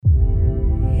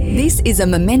This is a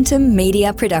Momentum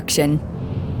Media production.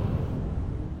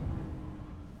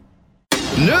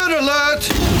 Nerd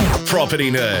alert!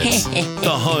 Property Nerds, the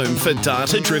home for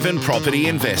data-driven property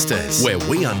investors, where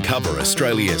we uncover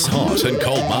Australia's hot and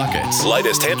cold markets,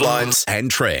 latest headlines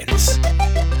and trends.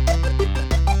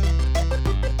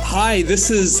 Hi,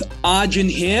 this is Arjun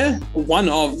here, one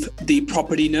of the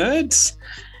Property Nerds.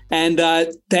 And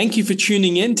thank you for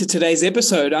tuning in to today's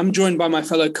episode. I'm joined by my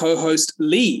fellow co-host,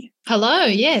 Leigh. Hello.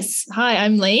 Yes. Hi,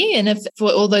 I'm Leigh. And if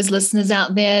for all those listeners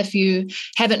out there, if you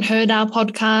haven't heard our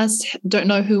podcast, don't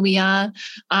know who we are,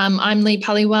 I'm Leigh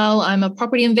Paliwal. I'm a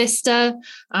property investor.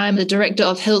 I'm the director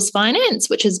of Hills Finance,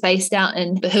 which is based out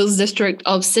in the Hills District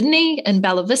of Sydney in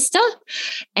Bella Vista.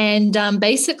 And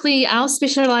basically our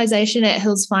specialization at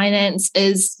Hills Finance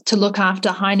is to look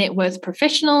after high net worth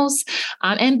professionals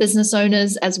and business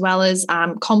owners, as well as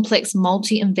complex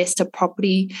multi-investor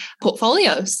property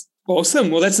portfolios. Awesome.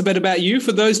 Well, that's a bit about you.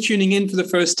 For those tuning in for the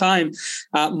first time,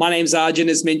 my name's Arjun,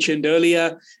 as mentioned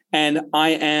earlier, and I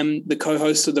am the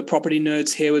co-host of the Property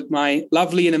Nerds here with my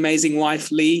lovely and amazing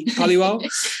wife, Leigh Paliwal.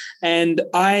 And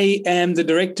I am the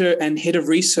director and head of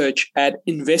research at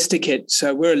InvestorKit.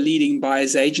 So we're a leading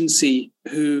buyers agency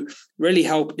who really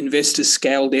help investors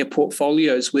scale their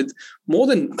portfolios with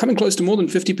coming close to more than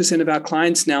 50% of our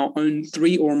clients now own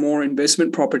 3 or more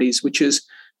investment properties, which is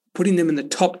putting them in the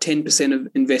top 10% of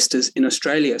investors in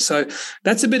Australia. So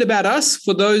that's a bit about us.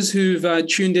 For those who've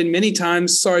tuned in many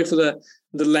times, sorry for the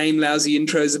lame, lousy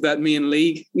intros about me and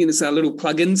Leigh. It's our little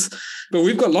plugins. But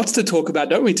we've got lots to talk about,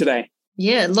 don't we, today?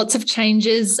 Yeah, lots of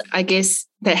changes, I guess,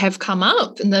 that have come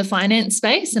up in the finance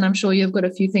space. And I'm sure you've got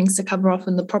a few things to cover off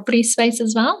in the property space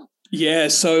as well. Yeah,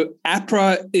 so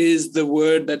APRA is the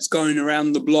word that's going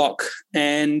around the block.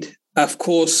 And of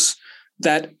course,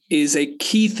 that is a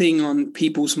key thing on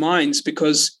people's minds,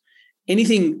 because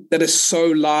anything that is so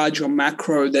large or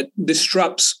macro that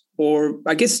disrupts or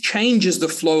I guess changes the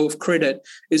flow of credit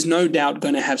is no doubt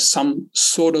going to have some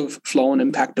sort of flow and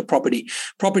impact to property.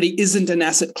 Property isn't an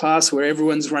asset class where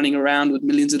everyone's running around with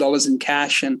millions of dollars in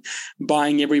cash and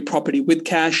buying every property with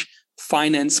cash.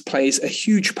 Finance plays a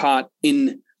huge part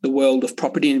in the world of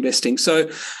property investing. So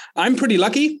I'm pretty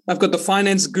lucky. I've got the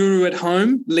finance guru at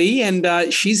home, Leigh,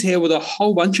 and she's here with a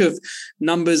whole bunch of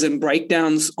numbers and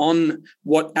breakdowns on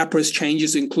what APRA's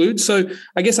changes include. So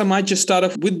I guess I might just start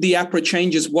off with the APRA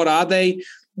changes. What are they,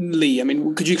 Leigh? I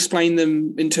mean, could you explain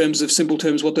them in terms of simple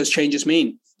terms, what those changes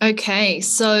mean? Okay,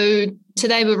 so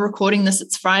today we're recording this.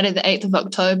 It's Friday, the 8th of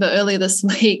October. Earlier this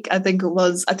week, I think it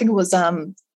was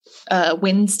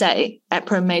Wednesday,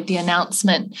 APRA made the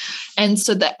announcement. And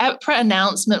so the APRA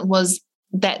announcement was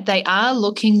that they are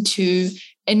looking to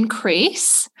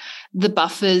increase the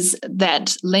buffers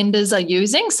that lenders are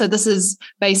using. So this is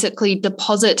basically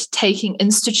deposit-taking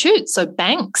institutes, so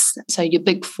banks, so your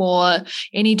Big Four,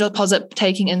 any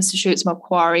deposit-taking institutes,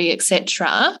 Macquarie,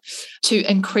 etc., to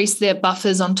increase their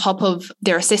buffers on top of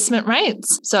their assessment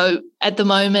rates. So at the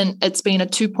moment, it's been a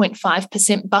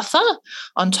 2.5% buffer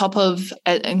on top of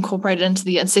incorporated into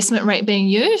the assessment rate being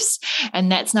used, and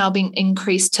that's now being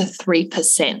increased to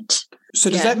 3%. So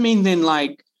does that mean then,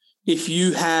 like, if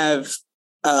you have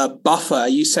a buffer, are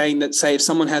you saying that, say, if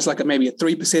someone has maybe a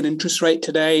 3% interest rate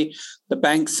today, the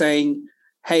bank's saying,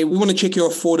 hey, we want to check your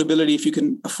affordability if you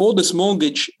can afford this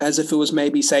mortgage, as if it was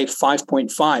maybe, say,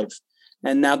 5.5,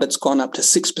 and now that's gone up to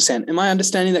 6%. Am I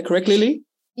understanding that correctly, Leigh?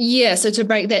 Yeah, so to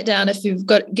break that down, if you've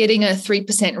got getting a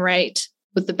 3% rate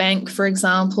with the bank, for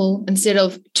example, instead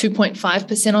of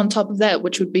 2.5% on top of that,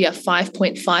 which would be a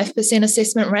 5.5%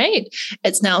 assessment rate,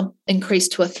 it's now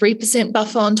increased to a 3%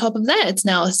 buffer on top of that. It's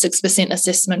now a 6%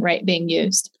 assessment rate being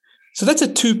used. So that's a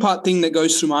two-part thing that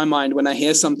goes through my mind when I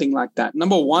hear something like that.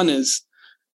 Number one is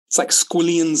it's like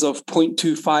squillions of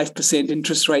 0.25%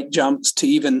 interest rate jumps to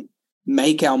even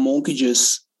make our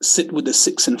mortgages sit with a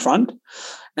 6 in front.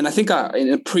 And I think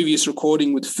in a previous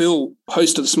recording with Phil,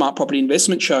 host of the Smart Property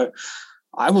Investment Show,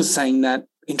 I was saying that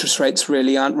interest rates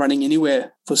really aren't running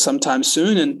anywhere for some time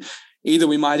soon. And either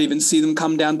we might even see them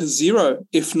come down to zero,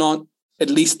 if not at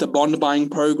least the bond buying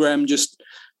program just,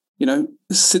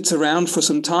 sits around for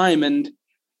some time and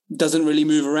doesn't really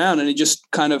move around. And it just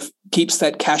kind of keeps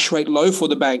that cash rate low for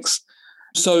the banks.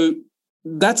 So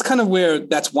that's kind of where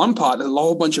that's one part. A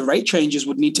whole bunch of rate changes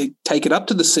would need to take it up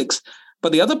to the 6.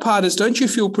 But the other part is, don't you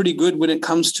feel pretty good when it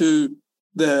comes to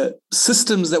the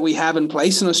systems that we have in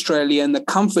place in Australia and the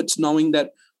comforts knowing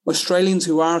that Australians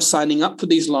who are signing up for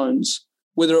these loans,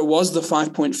 whether it was the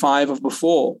 5.5 of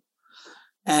before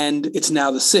and it's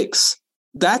now the 6,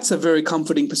 that's a very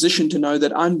comforting position to know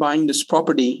that I'm buying this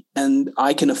property and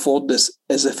I can afford this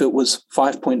as if it was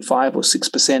 5.5 or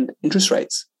 6% interest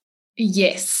rates.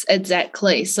 Yes,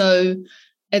 exactly. So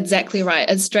exactly right.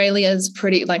 Australia is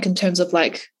pretty, like, in terms of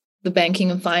like the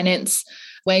banking and finance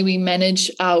way we manage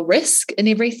our risk and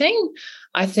everything.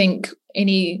 I think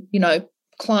any,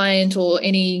 client or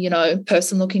any,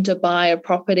 person looking to buy a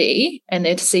property and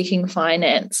they're seeking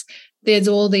finance, there's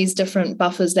all these different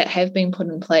buffers that have been put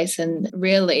in place. And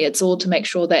really, it's all to make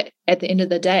sure that at the end of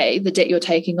the day, the debt you're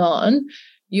taking on,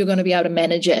 you're going to be able to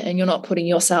manage it and you're not putting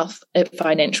yourself at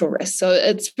financial risk. So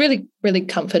it's really, really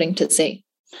comforting to see.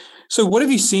 So what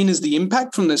have you seen as the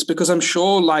impact from this? Because I'm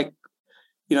sure,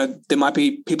 there might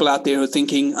be people out there who are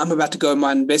thinking, I'm about to go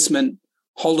my investment.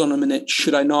 Hold on a minute.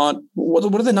 Should I not? What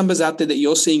are the numbers out there that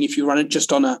you're seeing if you run it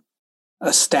just on a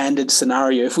standard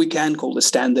scenario, if we can call the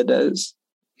standard as?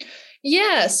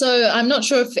 Yeah, so I'm not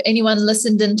sure if anyone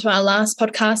listened into our last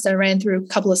podcast. I ran through a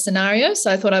couple of scenarios,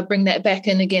 so I thought I'd bring that back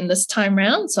in again this time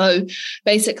round. So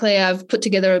basically, I've put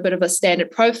together a bit of a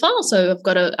standard profile. So I've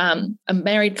got a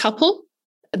married couple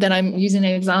that I'm using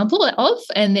an example of,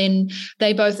 and then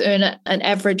they both earn an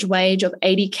average wage of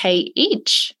 $80K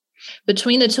each.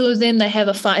 Between the two of them, they have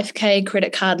a $5K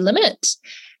credit card limit,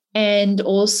 and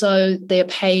also they're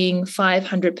paying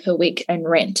 $500 per week in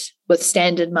rent with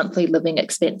standard monthly living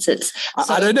expenses.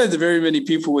 I don't know very many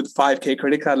people with $5K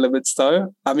credit card limits,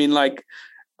 though. I mean, a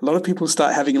lot of people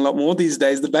start having a lot more these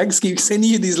days. The banks keep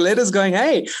sending you these letters going,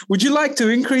 hey, would you like to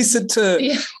increase it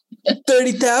to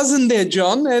 30,000 there,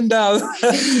 John? And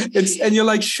and you're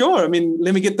like, sure. I mean,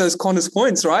 let me get those Qantas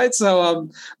points, right? So,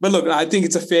 but look, I think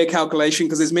it's a fair calculation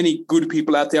because there's many good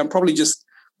people out there. I'm probably just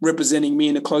representing me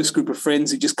and a close group of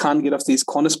friends who just can't get off these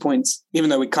Qantas points, even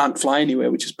though we can't fly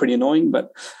anywhere, which is pretty annoying.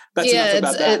 But that's enough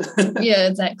about that. Yeah,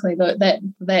 exactly.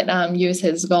 That use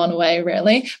has gone away,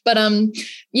 really. But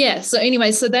so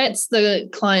anyway, so that's the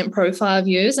client profile I've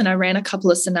used, and I ran a couple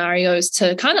of scenarios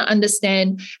to kind of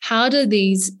understand how do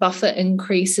these buffer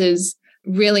increases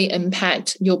really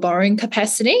impact your borrowing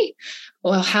capacity,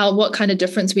 or what kind of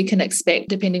difference we can expect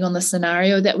depending on the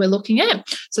scenario that we're looking at.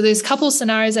 So there's a couple of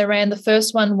scenarios I ran. The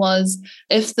first one was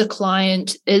if the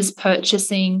client is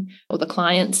purchasing, or the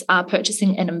clients are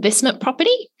purchasing an investment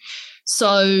property.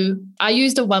 So I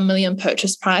used a 1 million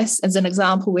purchase price as an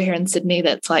example. We're here in Sydney.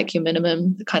 That's like your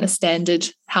minimum kind of standard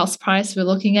house price we're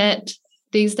looking at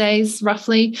these days,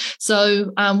 roughly.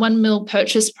 So 1 mil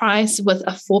purchase price with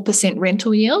a 4%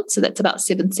 rental yield. So that's about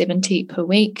 $770 per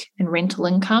week in rental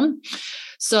income.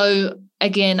 So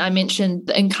again, I mentioned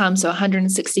the income, so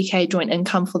 $160K joint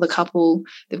income for the couple.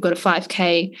 They've got a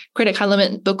 $5K credit card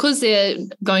limit. Because they're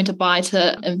going to buy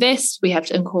to invest, we have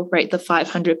to incorporate the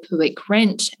 $500 per week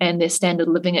rent and their standard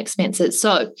living expenses.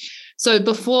 So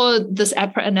before this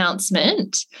APRA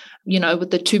announcement,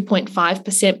 with the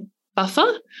 2.5%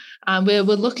 buffer, we're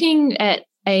looking at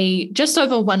a just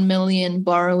over 1 million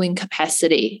borrowing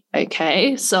capacity.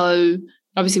 Okay, so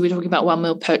obviously we're talking about 1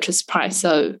 mil purchase price.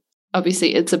 So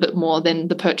obviously it's a bit more than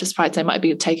the purchase price they might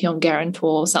be taking on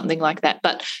guarantor or something like that.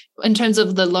 But in terms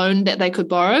of the loan that they could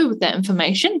borrow with that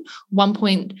information,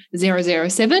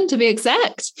 1.007 to be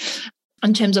exact,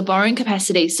 in terms of borrowing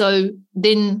capacity. So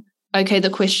then, okay, the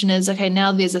question is, okay,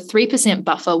 now there's a 3%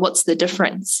 buffer. What's the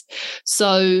difference?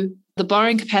 So the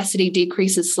borrowing capacity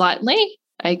decreases slightly,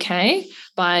 okay,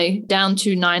 by down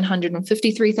to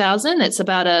 953,000. It's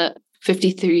about a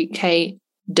 53K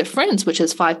difference, which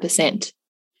is 5%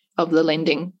 of the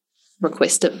lending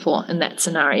requested for in that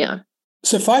scenario.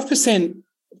 So 5%,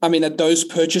 I mean, at those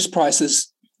purchase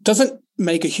prices doesn't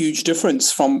make a huge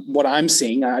difference from what I'm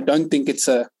seeing. I don't think it's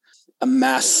a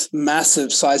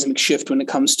massive seismic shift when it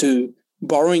comes to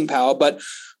borrowing power. But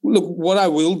look, what I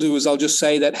will do is I'll just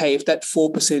say that, hey, if that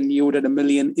 4% yield at $1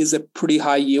 million is a pretty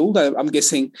high yield, I'm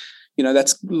guessing,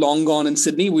 that's long gone in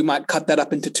Sydney. We might cut that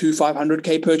up into 2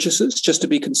 500K purchases just to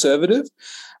be conservative.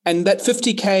 And that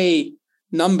 50K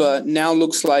number now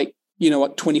looks like,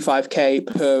 25K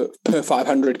per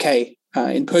 500K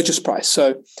in purchase price.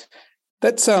 So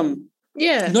that's not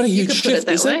a huge shift,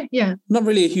 is it? Yeah. Not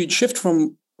really a huge shift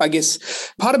from, I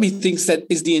guess, part of me thinks that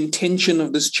is the intention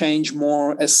of this change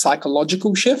more as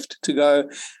psychological shift to go,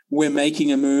 we're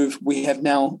making a move, we have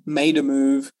now made a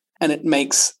move, and it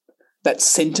makes that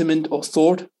sentiment or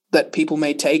thought that people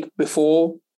may take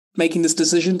before making this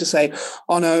decision to say,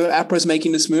 oh no, APRA is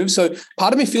making this move. So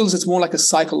part of me feels it's more like a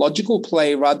psychological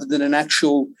play rather than an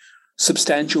actual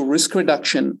substantial risk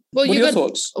reduction. Well, what are your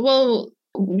thoughts? Well,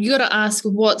 you got to ask,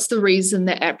 what's the reason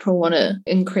that APRA want to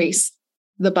increase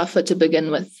the buffer to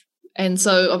begin with? And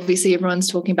so obviously everyone's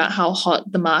talking about how hot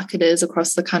the market is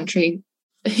across the country.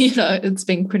 It's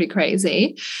been pretty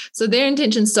crazy. So their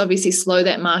intention is to obviously slow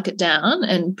that market down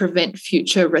and prevent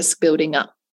future risk building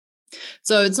up.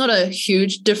 So it's not a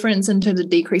huge difference in terms of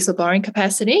decrease of borrowing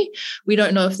capacity. We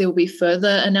don't know if there will be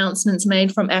further announcements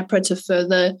made from APRA to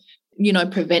further,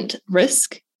 prevent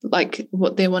risk, like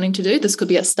what they're wanting to do. This could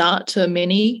be a start to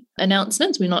many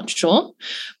announcements. We're not sure.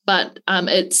 But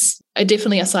it's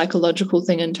definitely a psychological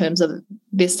thing in terms of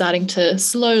they're starting to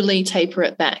slowly taper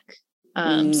it back.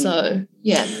 So,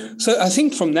 yeah. So I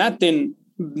think from that then,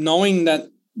 knowing that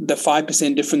the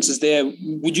 5% difference is there,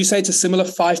 would you say it's a similar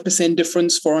 5%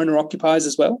 difference for owner-occupiers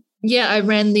as well? Yeah, I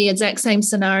ran the exact same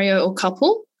scenario or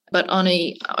couple, but on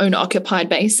a owner-occupied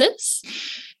basis.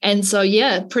 And so,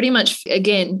 yeah, pretty much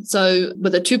again, so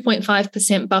with a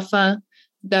 2.5% buffer,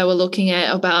 they were looking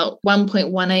at about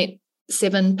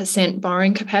 1.187%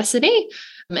 borrowing capacity,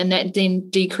 and that then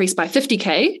decreased by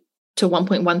 50K to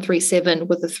 1.137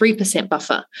 with a 3%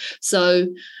 buffer. So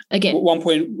again,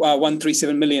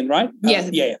 1.137 million, right?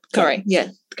 Yeah. Correct. Yeah,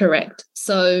 correct.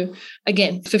 So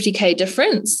again, 50K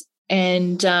difference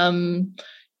and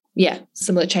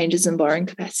similar changes in borrowing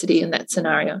capacity in that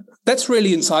scenario. That's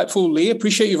really insightful, Leigh.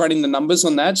 Appreciate you running the numbers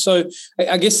on that. So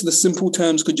I guess the simple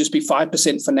terms could just be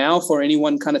 5% for now for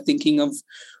anyone kind of thinking of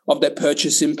that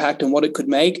purchase impact and what it could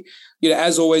make.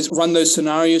 As always, run those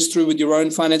scenarios through with your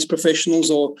own finance professionals,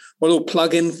 or a little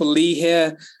plug-in for Leigh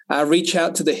here. Reach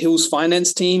out to the Hills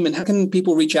Finance team. And how can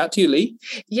people reach out to you, Leigh?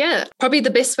 Yeah, probably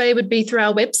the best way would be through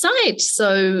our website.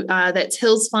 So that's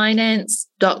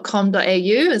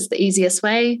hillsfinance.com.au is the easiest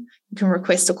way. You can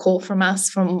request a call from us,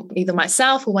 from either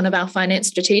myself or one of our finance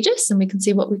strategists, and we can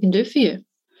see what we can do for you.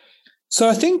 So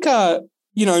I think,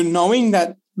 knowing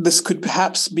that this could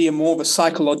perhaps be more of a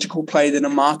psychological play than a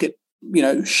market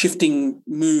shifting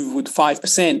move with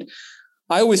 5%,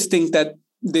 I always think that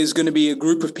there's going to be a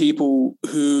group of people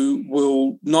who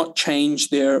will not change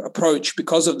their approach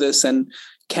because of this and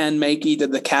can make either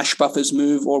the cash buffers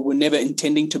move or were never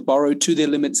intending to borrow to their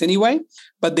limits anyway.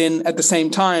 But then at the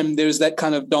same time, there's that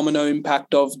kind of domino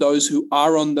impact of those who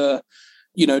are on the,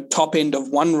 top end of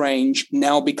one range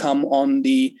now become on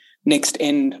the next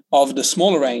end of the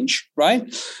smaller range,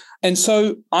 right? And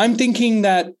so I'm thinking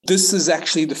that this is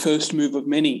actually the first move of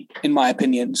many, in my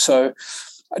opinion. So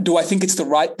do I think it's the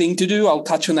right thing to do? I'll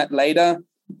touch on that later.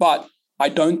 But I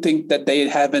don't think that they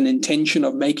have an intention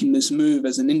of making this move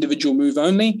as an individual move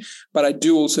only. But I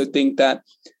do also think that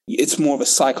it's more of a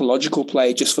psychological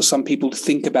play just for some people to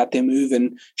think about their move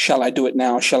and shall I do it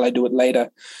now? Shall I do it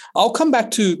later? I'll come back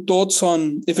to thoughts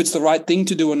on if it's the right thing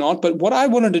to do or not. But what I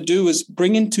wanted to do is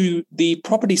bring into the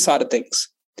property side of things.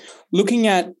 Looking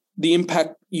at the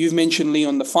impact you've mentioned, Leigh,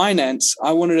 on the finance,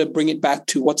 I wanted to bring it back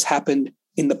to what's happened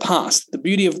in the past. The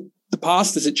beauty of the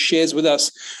past is it shares with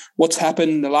us what's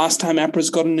happened the last time APRA's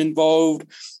gotten involved,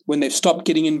 when they've stopped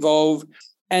getting involved.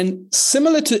 And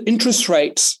similar to interest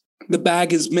rates, the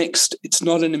bag is mixed. It's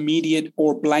not an immediate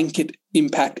or blanket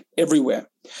impact everywhere.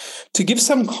 To give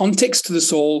some context to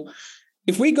this all,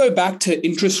 if we go back to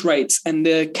interest rates and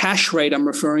the cash rate I'm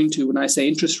referring to when I say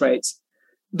interest rates,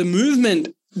 the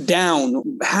movement down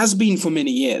has been for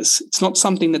many years. It's not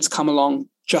something that's come along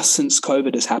just since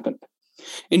COVID has happened.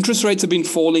 Interest rates have been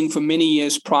falling for many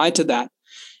years prior to that.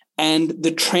 And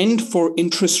the trend for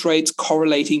interest rates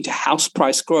correlating to house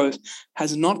price growth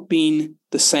has not been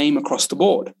the same across the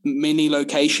board. Many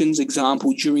locations,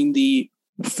 example, during the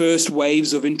first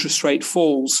waves of interest rate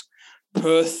falls,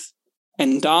 Perth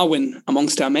and Darwin,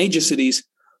 amongst our major cities,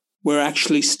 were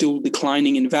actually still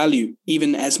declining in value,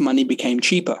 even as money became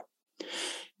cheaper.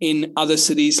 In other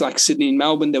cities like Sydney and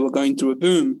Melbourne, they were going through a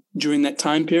boom during that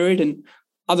time period, and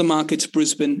other markets,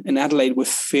 Brisbane and Adelaide, were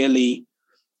fairly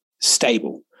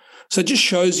stable. So it just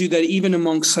shows you that even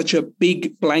amongst such a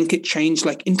big blanket change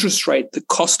like interest rate, the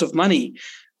cost of money,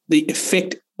 the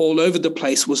effect all over the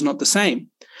place was not the same.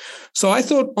 So I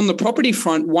thought on the property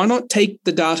front, why not take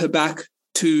the data back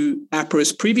to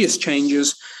APRA's previous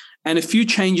changes? And a few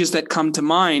changes that come to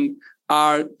mind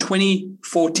are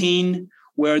 2014,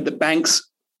 where the banks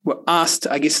were asked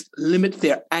to, limit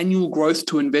their annual growth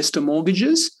to investor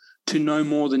mortgages to no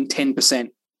more than 10%.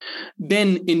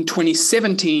 Then in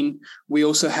 2017, we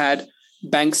also had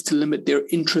banks to limit their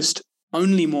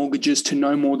interest-only mortgages to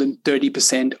no more than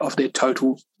 30% of their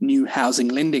total new housing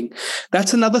lending.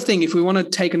 That's another thing. If we want to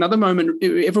take another moment,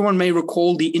 everyone may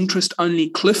recall the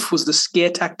interest-only cliff was the scare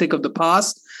tactic of the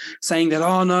past, saying that,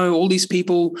 oh no, all these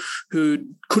people who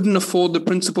couldn't afford the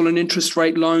principal and interest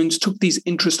rate loans took these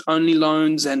interest-only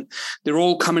loans and they're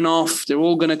all coming off. They're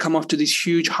all going to come off to these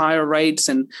huge higher rates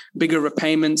and bigger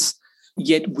repayments.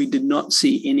 Yet we did not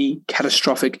see any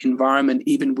catastrophic environment,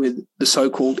 even with the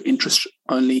so-called interest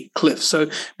only cliff. So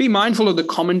be mindful of the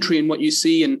commentary and what you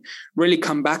see, and really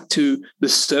come back to the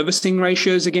servicing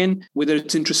ratios again, whether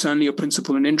it's interest only or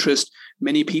principal and interest.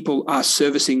 Many people are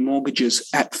servicing mortgages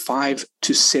at 5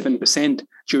 to 7%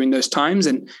 during those times.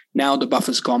 And now the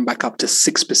buffer's gone back up to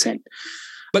 6%.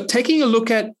 But taking a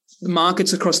look at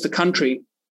markets across the country,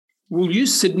 we'll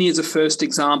use Sydney as a first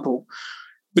example.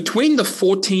 Between the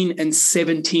 14 and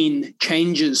 17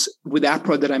 changes with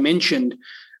APRA that I mentioned,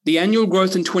 the annual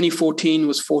growth in 2014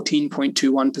 was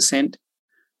 14.21%.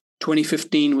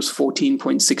 2015 was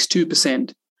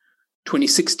 14.62%.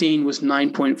 2016 was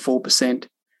 9.4%.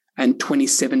 And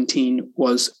 2017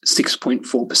 was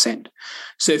 6.4%.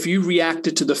 So if you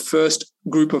reacted to the first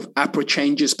group of APRA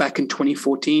changes back in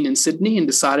 2014 in Sydney and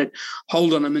decided,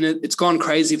 hold on a minute, it's gone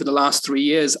crazy for the last 3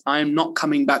 years, I'm not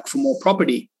coming back for more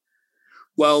property.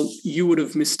 Well, you would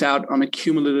have missed out on a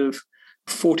cumulative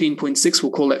 14.6,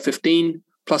 we'll call that 15,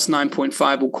 plus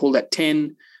 9.5, we'll call that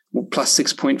 10, plus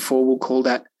 6.4, we'll call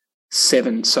that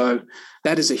 7. So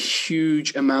that is a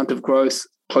huge amount of growth,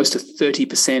 close to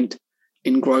 30%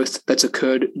 in growth that's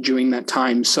occurred during that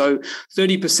time. So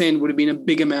 30% would have been a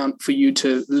big amount for you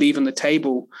to leave on the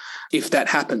table if that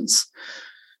happens.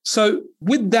 So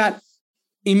with that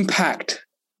impact,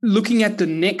 looking at the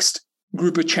next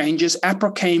group of changes,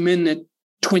 APRA came in at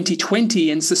 2020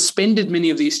 and suspended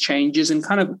many of these changes and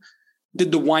kind of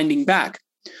did the winding back.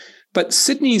 But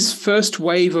Sydney's first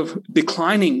wave of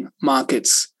declining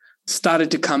markets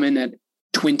started to come in at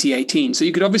 2018. So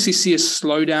you could obviously see a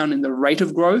slowdown in the rate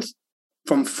of growth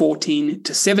from 14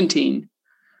 to 17.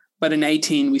 But in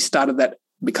 18, we started that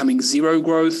becoming zero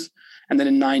growth. And then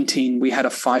in 19, we had a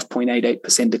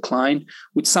 5.88% decline,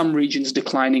 with some regions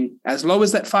declining as low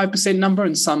as that 5% number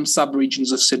and some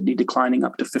sub-regions of Sydney declining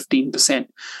up to 15%.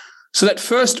 So that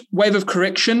first wave of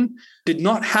correction did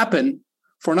not happen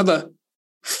for another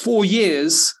 4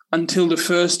 years until the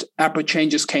first APRA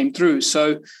changes came through.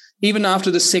 So even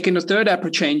after the second or third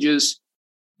APRA changes,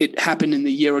 it happened in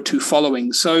the year or two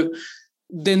following. So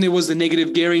then there was the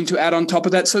negative gearing to add on top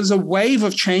of that. So there's a wave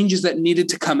of changes that needed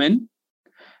to come in,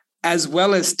 as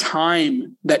well as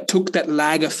time that took that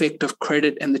lag effect of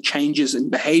credit and the changes in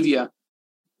behavior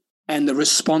and the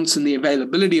response and the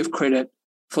availability of credit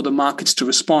for the markets to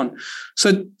respond.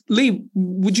 So Leigh,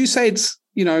 would you say it's,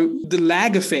 the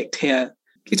lag effect here?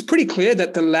 It's pretty clear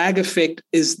that the lag effect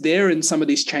is there in some of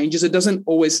these changes. It doesn't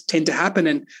always tend to happen,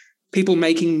 and people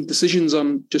making decisions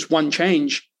on just one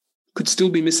change could still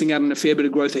be missing out on a fair bit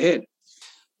of growth ahead.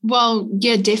 Well,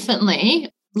 yeah,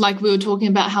 definitely. Like we were talking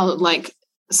about how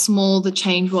small the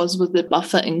change was with the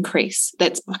buffer increase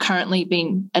that's currently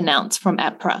been announced from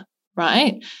APRA,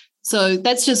 right? So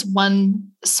that's just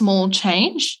one small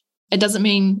change. It doesn't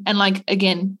mean, and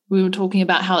again, we were talking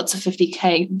about how it's a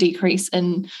 50K decrease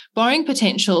in borrowing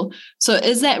potential. So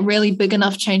is that really big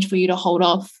enough change for you to hold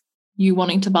off you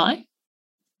wanting to buy?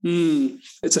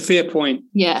 It's a fair point.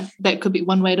 Yeah, that could be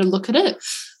one way to look at it.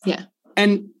 Yeah.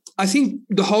 And I think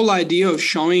the whole idea of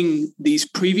showing these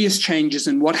previous changes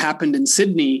and what happened in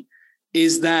Sydney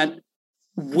is that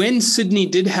when Sydney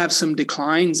did have some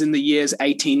declines in the years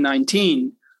 18,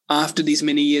 19, after these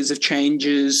many years of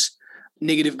changes,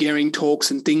 negative gearing talks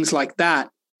and things like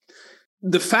that,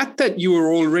 the fact that you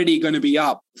were already going to be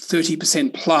up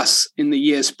 30% plus in the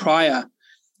years prior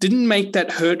didn't make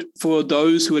that hurt for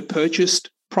those who had purchased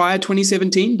prior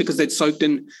 2017 because they'd soaked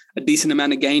in a decent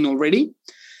amount of gain already.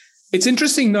 It's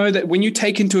interesting, though, that when you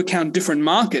take into account different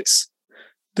markets,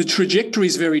 the trajectory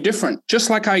is very different. Just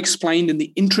like I explained in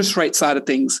the interest rate side of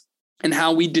things and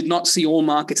how we did not see all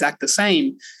markets act the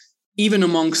same, even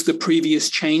amongst the previous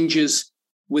changes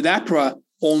with APRA,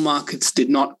 all markets did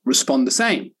not respond the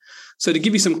same. So to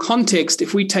give you some context,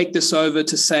 if we take this over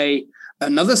to, say,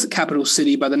 another capital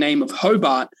city by the name of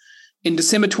Hobart, in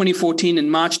December 2014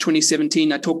 and March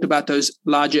 2017, I talked about those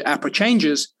larger APRA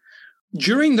changes.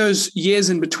 During those years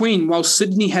in between, while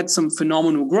Sydney had some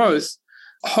phenomenal growth,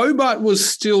 Hobart was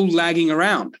still lagging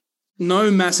around.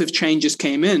 No massive changes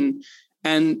came in,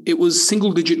 and it was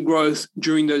single-digit growth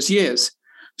during those years.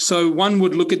 So one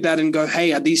would look at that and go,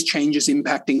 hey, are these changes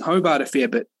impacting Hobart a fair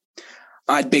bit?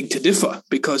 I'd beg to differ,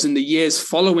 because in the years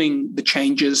following the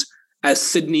changes, as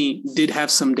Sydney did have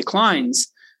some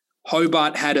declines,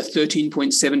 Hobart had a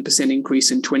 13.7% increase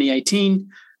in 2018,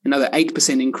 another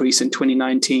 8% increase in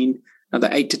 2019, another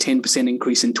 8 to 10%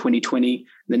 increase in 2020, and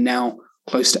then now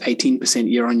close to 18%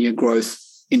 year-on-year growth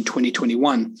in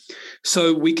 2021.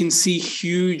 So we can see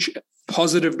huge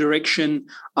positive direction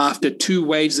after two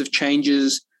waves of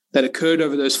changes that occurred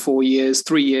over those 3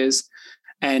 years,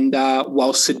 and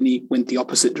while Sydney went the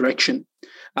opposite direction.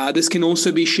 This can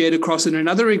also be shared across in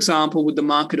another example with the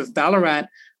market of Ballarat,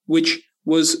 which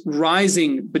was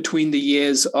rising between the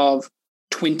years of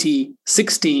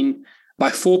 2016 by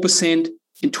 4%,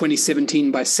 in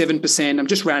 2017 by 7%. I'm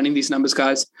just rounding these numbers,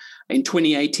 guys. In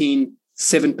 2018,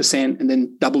 7%, and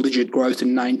then double-digit growth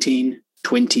in 19,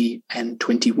 20, and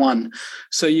 21.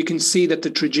 So you can see that the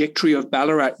trajectory of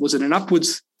Ballarat was in an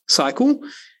upwards cycle,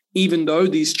 even though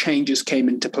these changes came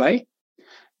into play,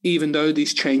 even though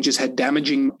these changes had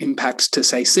damaging impacts to,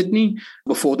 say, Sydney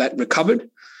before that recovered.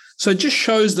 So it just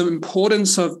shows the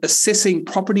importance of assessing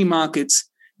property markets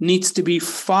needs to be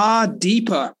far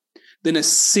deeper than a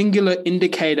singular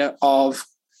indicator of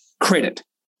credit.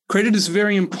 Credit is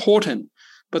very important,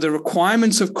 but the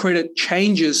requirements of credit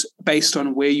changes based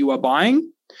on where you are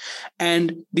buying,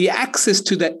 and the access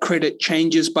to that credit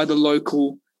changes by the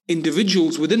local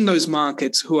individuals within those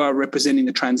markets who are representing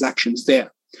the transactions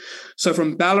there. So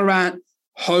from Ballarat,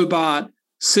 Hobart,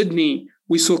 Sydney,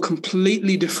 we saw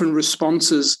completely different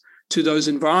responses to those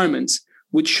environments,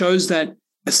 which shows that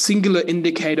a singular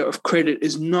indicator of credit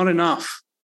is not enough.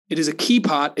 It is a key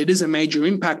part. It is a major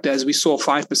impact, as we saw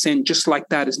 5% just like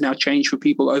that has now changed for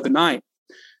people overnight.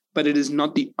 But it is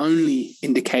not the only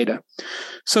indicator.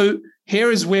 So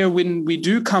here is where, when we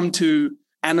do come to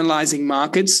analyzing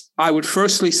markets, I would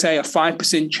firstly say a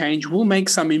 5% change will make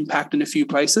some impact in a few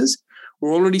places.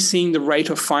 We're already seeing the rate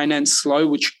of finance slow,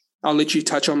 which I'll let you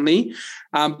touch on, Leigh.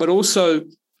 But also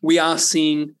we are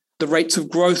seeing the rates of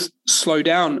growth slow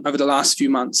down over the last few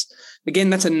months.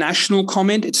 Again, that's a national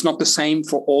comment. It's not the same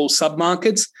for all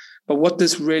submarkets. But what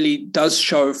this really does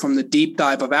show from the deep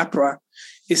dive of APRA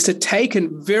is to take a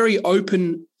very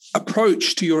open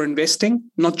approach to your investing,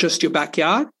 not just your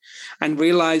backyard, and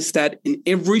realize that in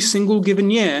every single given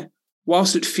year,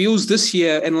 whilst it feels this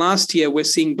year and last year we're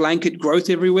seeing blanket growth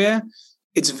everywhere,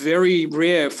 it's very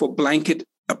rare for blanket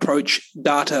approach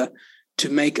data to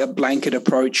make a blanket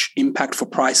approach impact for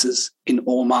prices in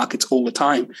all markets all the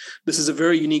time. This is a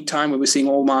very unique time where we're seeing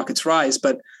all markets rise,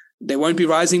 but they won't be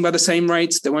rising by the same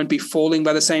rates. They won't be falling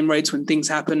by the same rates when things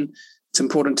happen. It's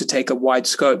important to take a wide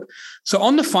scope. So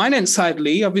on the finance side,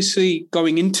 Leigh, obviously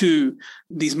going into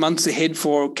these months ahead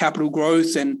for capital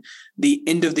growth and the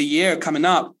end of the year coming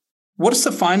up, what is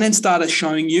the finance data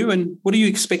showing you, and what are you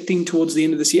expecting towards the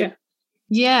end of this year?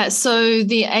 Yeah, so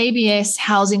the ABS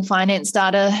housing finance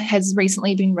data has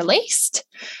recently been released.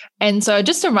 And so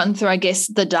just to run through, I guess,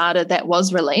 the data that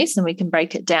was released, and we can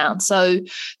break it down. So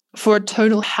for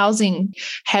total housing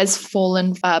has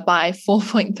fallen by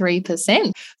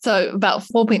 4.3%, so about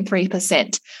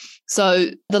 4.3%. So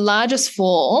the largest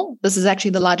fall, this is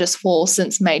actually the largest fall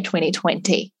since May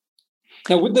 2020.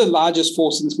 Now, with the largest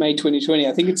fall since May 2020,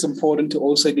 I think it's important to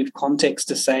also give context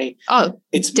to say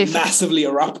it's definitely massively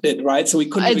erupted, right? So we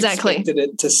couldn't have expected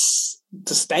it to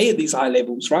stay at these high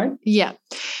levels, right? Yeah.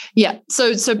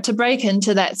 So to break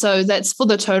into that, so that's for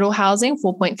the total housing,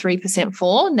 4.3%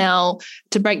 fall. Now,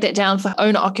 to break that down for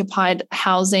owner-occupied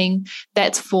housing,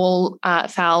 that's fell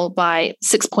by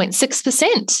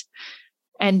 6.6%.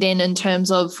 And then in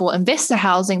terms of for investor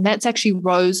housing, that's actually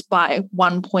rose by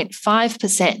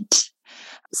 1.5%.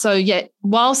 So yeah,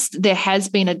 whilst there has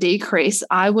been a decrease,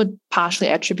 I would partially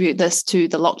attribute this to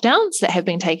the lockdowns that have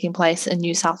been taking place in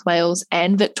New South Wales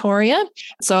and Victoria.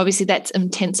 So obviously that's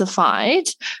intensified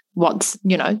what's,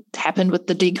 happened with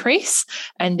the decrease,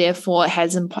 and therefore it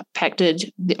has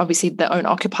impacted obviously the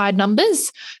owner-occupied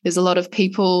numbers. There's a lot of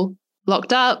people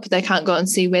locked up, they can't go and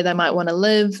see where they might want to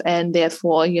live, and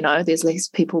therefore, there's less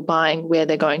people buying where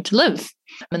they're going to live.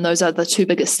 And those are the two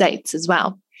biggest states as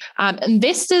well.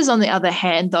 Investors, on the other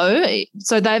hand, though,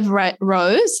 so they've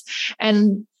rose,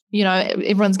 and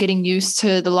everyone's getting used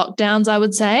to the lockdowns, I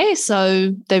would say.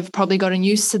 So they've probably gotten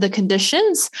used to the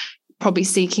conditions, probably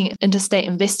seeking interstate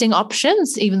investing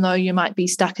options, even though you might be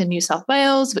stuck in New South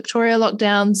Wales, Victoria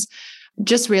lockdowns,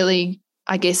 just really,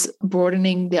 I guess,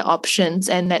 broadening their options.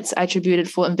 And that's attributed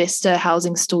for investor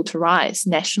housing still to rise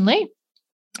nationally.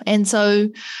 And so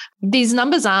these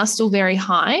numbers are still very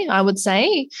high, I would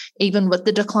say, even with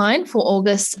the decline for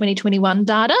August 2021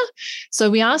 data. So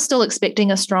we are still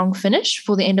expecting a strong finish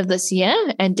for the end of this year,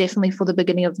 and definitely for the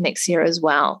beginning of next year as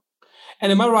well. And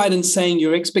am I right in saying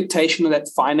your expectation of that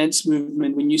finance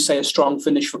movement, when you say a strong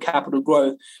finish for capital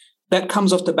growth, that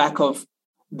comes off the back of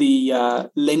the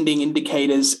lending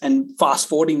indicators and fast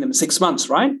forwarding them 6 months,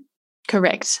 right?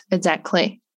 Correct,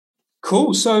 exactly.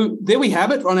 Cool. So there we have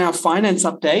it on our finance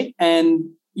update. And,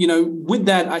 with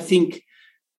that, I think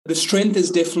the strength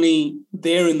is definitely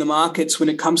there in the markets when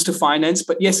it comes to finance.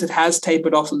 But yes, it has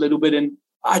tapered off a little bit. And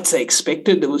I'd say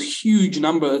expected. There was a huge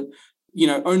number,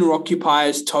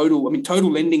 owner-occupiers total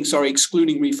lending,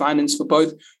 excluding refinance for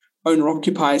both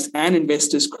owner-occupiers and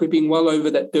investors, creeping well over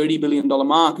that $30 billion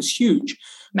mark is huge.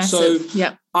 Massive.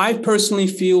 So I personally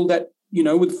feel that,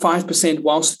 with 5%,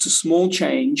 whilst it's a small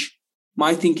change,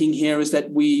 my thinking here is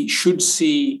that we should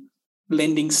see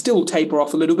lending still taper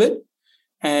off a little bit.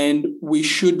 And we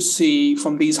should see,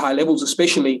 from these high levels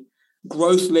especially,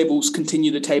 growth levels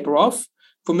continue to taper off.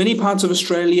 For many parts of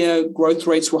Australia, growth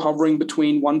rates were hovering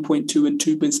between 1.2 and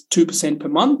 2% per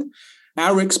month.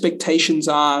 Our expectations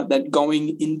are that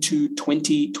going into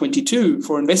 2022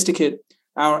 for InvestorKit,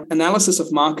 our analysis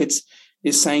of markets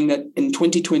is saying that in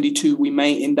 2022, we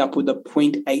may end up with a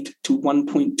 0.8 to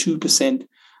 1.2%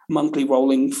 monthly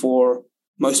rolling for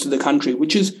most of the country,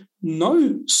 which is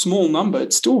no small number.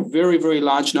 It's still very, very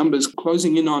large numbers,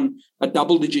 closing in on a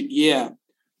double-digit year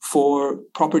for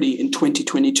property in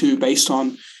 2022 based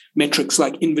on metrics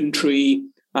like inventory,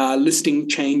 listing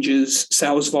changes,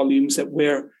 sales volumes that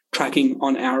we're tracking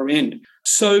on our end.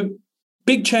 So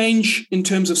big change in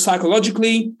terms of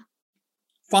psychologically.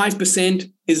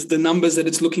 5% is the numbers that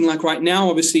it's looking like right now.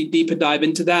 Obviously, deeper dive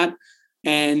into that.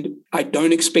 And I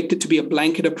don't expect it to be a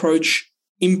blanket approach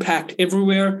impact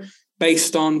everywhere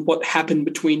based on what happened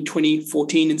between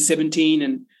 2014 and 17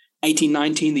 and 18,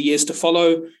 19, the years to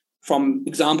follow, from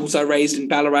examples I raised in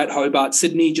Ballarat, Hobart,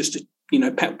 Sydney, just to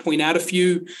point out a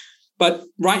few. But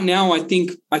right now, I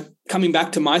think, coming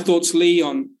back to my thoughts, Leigh,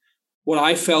 on what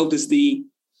I felt is the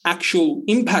actual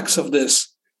impacts of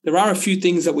this, there are a few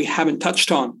things that we haven't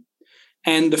touched on.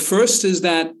 And the first is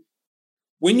that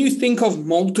when you think of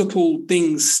multiple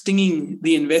things stinging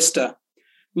the investor,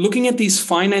 looking at these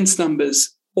finance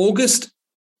numbers, August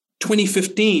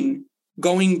 2015,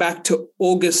 going back to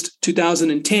August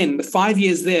 2010, the 5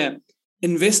 years there,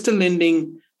 investor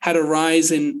lending had a rise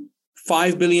in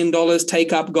 $5 billion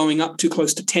take up, going up to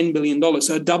close to $10 billion,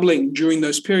 so doubling during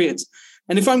those periods.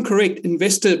 And if I'm correct,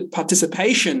 investor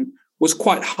participation was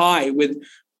quite high, with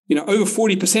over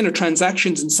 40% of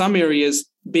transactions in some areas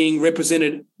being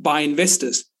represented by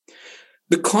investors.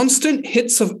 The constant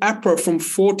hits of APRA from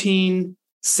 14,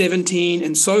 17,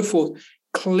 and so forth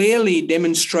clearly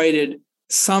demonstrated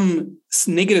some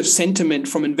negative sentiment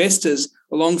from investors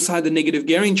alongside the negative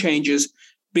gearing changes,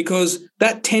 because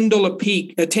that $10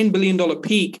 billion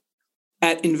peak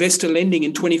at investor lending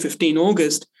in 2015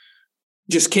 August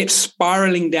just kept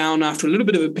spiraling down after a little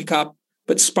bit of a pickup,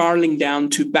 but spiraling down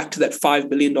to back to that $5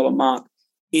 billion mark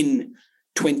in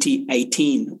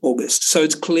 2018 August. So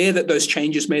it's clear that those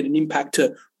changes made an impact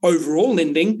to overall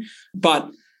lending, but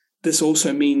this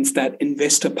also means that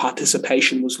investor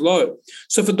participation was low.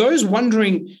 So for those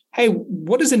wondering, hey,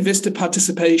 what does investor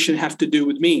participation have to do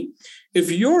with me?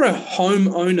 If you're a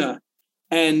homeowner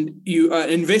and you are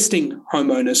investing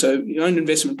homeowner, so you own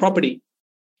investment property,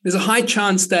 there's a high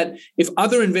chance that if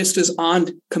other investors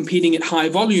aren't competing at high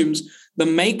volumes, the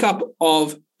makeup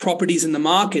of properties in the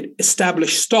market,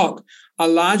 established stock, are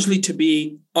largely to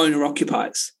be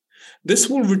owner-occupiers. This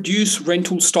will reduce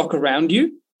rental stock around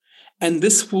you, and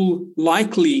this will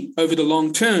likely, over the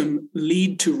long term,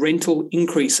 lead to rental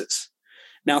increases.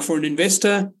 Now, for an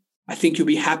investor, I think you'll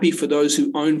be happy for those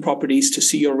who own properties to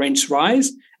see your rents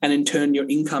rise, and in turn, your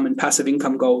income and passive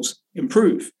income goals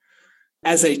improve.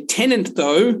 As a tenant,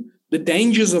 though, the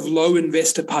dangers of low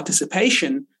investor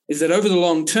participation is that over the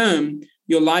long term,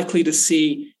 you're likely to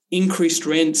see increased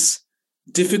rents,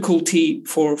 difficulty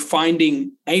for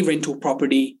finding a rental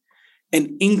property,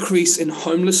 an increase in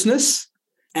homelessness,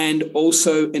 and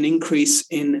also an increase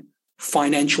in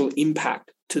financial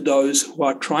impact to those who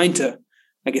are trying to,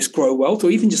 grow wealth or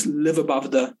even just live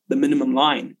above the minimum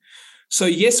line. So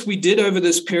yes, we did over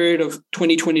this period of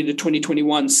 2020 to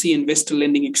 2021 see investor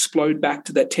lending explode back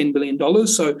to that $10 billion.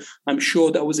 So I'm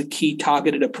sure that was a key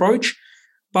targeted approach.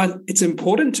 But it's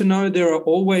important to know there are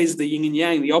always the yin and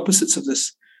yang, the opposites of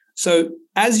this. So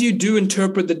as you do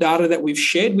interpret the data that we've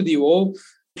shared with you all,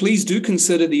 please do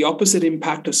consider the opposite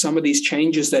impact of some of these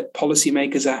changes that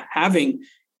policymakers are having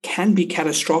can be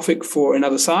catastrophic for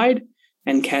another side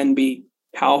and can be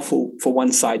powerful for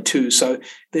one side too. So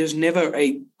there's never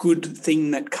a good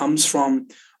thing that comes from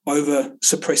over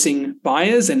suppressing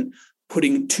buyers and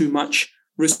putting too much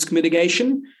risk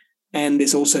mitigation. And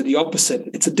there's also the opposite.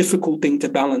 It's a difficult thing to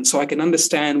balance. So I can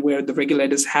understand where the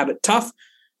regulators have it tough.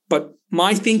 But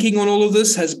my thinking on all of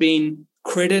this has been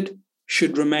credit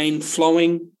should remain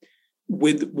flowing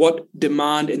with what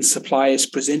demand and supply is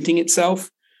presenting itself,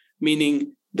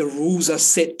 meaning the rules are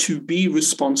set to be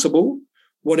responsible.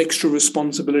 What extra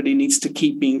responsibility needs to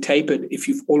keep being tapered if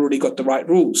you've already got the right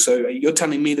rules? So you're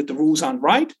telling me that the rules aren't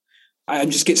right? I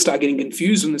just start getting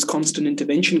confused when this constant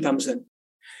intervention comes in.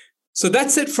 So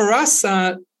that's it for us.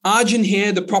 Arjun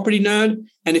here, the property nerd.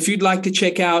 And if you'd like to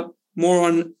check out more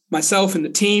on myself and the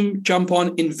team, jump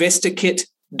on InvestorKit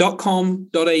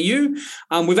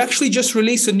investorkit.com.au. We've actually just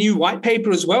released a new white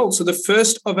paper as well. So the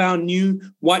first of our new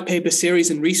white paper series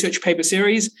and research paper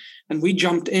series, and we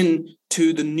jumped in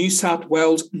to the New South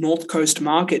Wales North Coast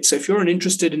market. So if you're an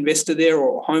interested investor there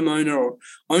or a homeowner or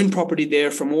own property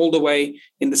there from all the way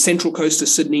in the central coast of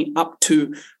Sydney up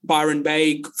to Byron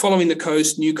Bay, following the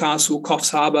coast, Newcastle,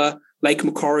 Coffs Harbour, Lake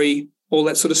Macquarie, all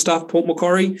that sort of stuff, Port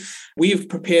Macquarie, we've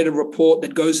prepared a report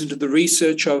that goes into the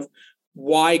research of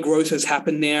why growth has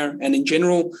happened there and in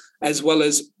general, as well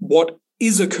as what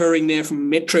is occurring there from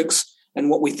metrics and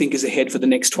what we think is ahead for the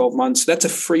next 12 months. That's a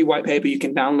free white paper you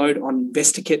can download on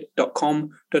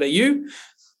investorkit.com.au.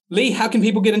 Leigh, how can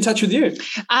people get in touch with you?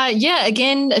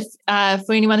 Again,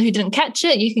 for anyone who didn't catch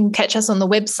it, you can catch us on the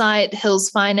website,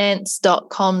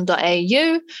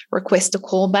 hillsfinance.com.au, request a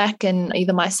call back, and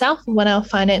either myself or one of our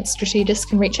finance strategists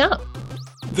can reach out.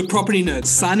 The Property Nerds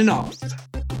signing off.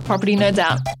 Property Nerds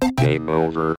out. Game over.